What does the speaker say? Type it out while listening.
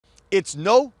It's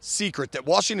no secret that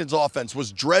Washington's offense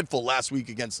was dreadful last week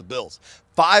against the Bills.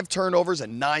 5 turnovers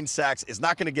and 9 sacks is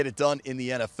not going to get it done in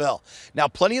the NFL. Now,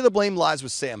 plenty of the blame lies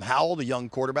with Sam Howell, the young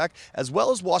quarterback, as well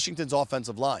as Washington's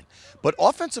offensive line. But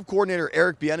offensive coordinator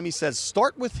Eric Bieniemy says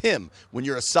start with him when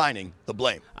you're assigning the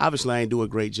blame. Obviously, I didn't do a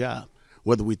great job,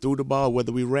 whether we threw the ball,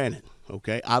 whether we ran it,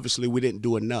 okay? Obviously, we didn't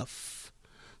do enough.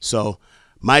 So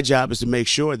my job is to make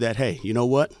sure that, hey, you know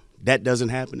what? That doesn't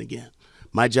happen again.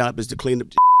 My job is to clean up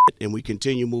the and we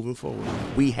continue moving forward.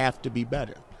 We have to be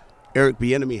better. Eric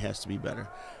Bieniemy has to be better.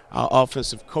 Our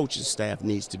offensive coaching staff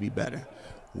needs to be better,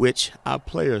 which our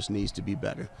players needs to be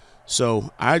better.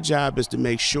 So our job is to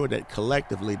make sure that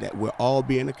collectively that we're all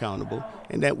being accountable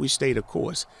and that we stay the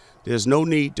course. There's no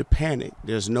need to panic.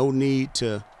 There's no need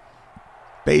to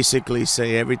basically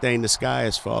say everything in the sky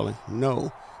is falling.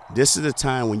 No, this is the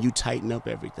time when you tighten up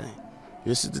everything.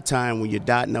 This is the time when you're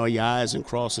dotting all your I's and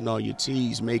crossing all your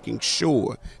T's, making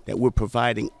sure that we're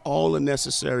providing all the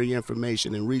necessary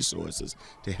information and resources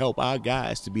to help our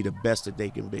guys to be the best that they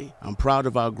can be. I'm proud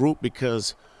of our group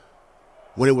because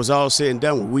when it was all said and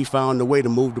done, we found a way to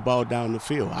move the ball down the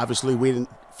field. Obviously, we didn't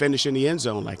finish in the end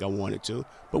zone like I wanted to,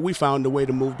 but we found a way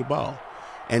to move the ball.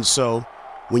 And so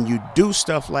when you do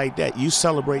stuff like that, you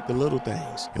celebrate the little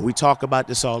things. And we talk about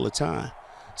this all the time.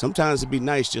 Sometimes it'd be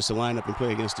nice just to line up and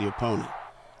play against the opponent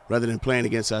rather than playing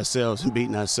against ourselves and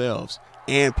beating ourselves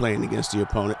and playing against the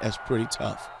opponent. That's pretty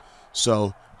tough.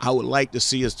 So I would like to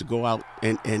see us to go out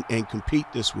and compete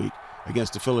this week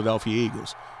against the Philadelphia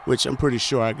Eagles, which I'm pretty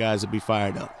sure our guys will be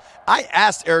fired up. I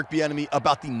asked Eric Bieniemy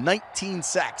about the 19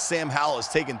 sacks Sam Howell has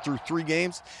taken through 3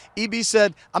 games. EB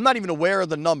said, I'm not even aware of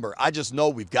the number. I just know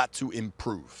we've got to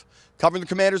improve. Covering the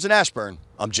Commanders in Ashburn,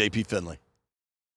 I'm JP Finley.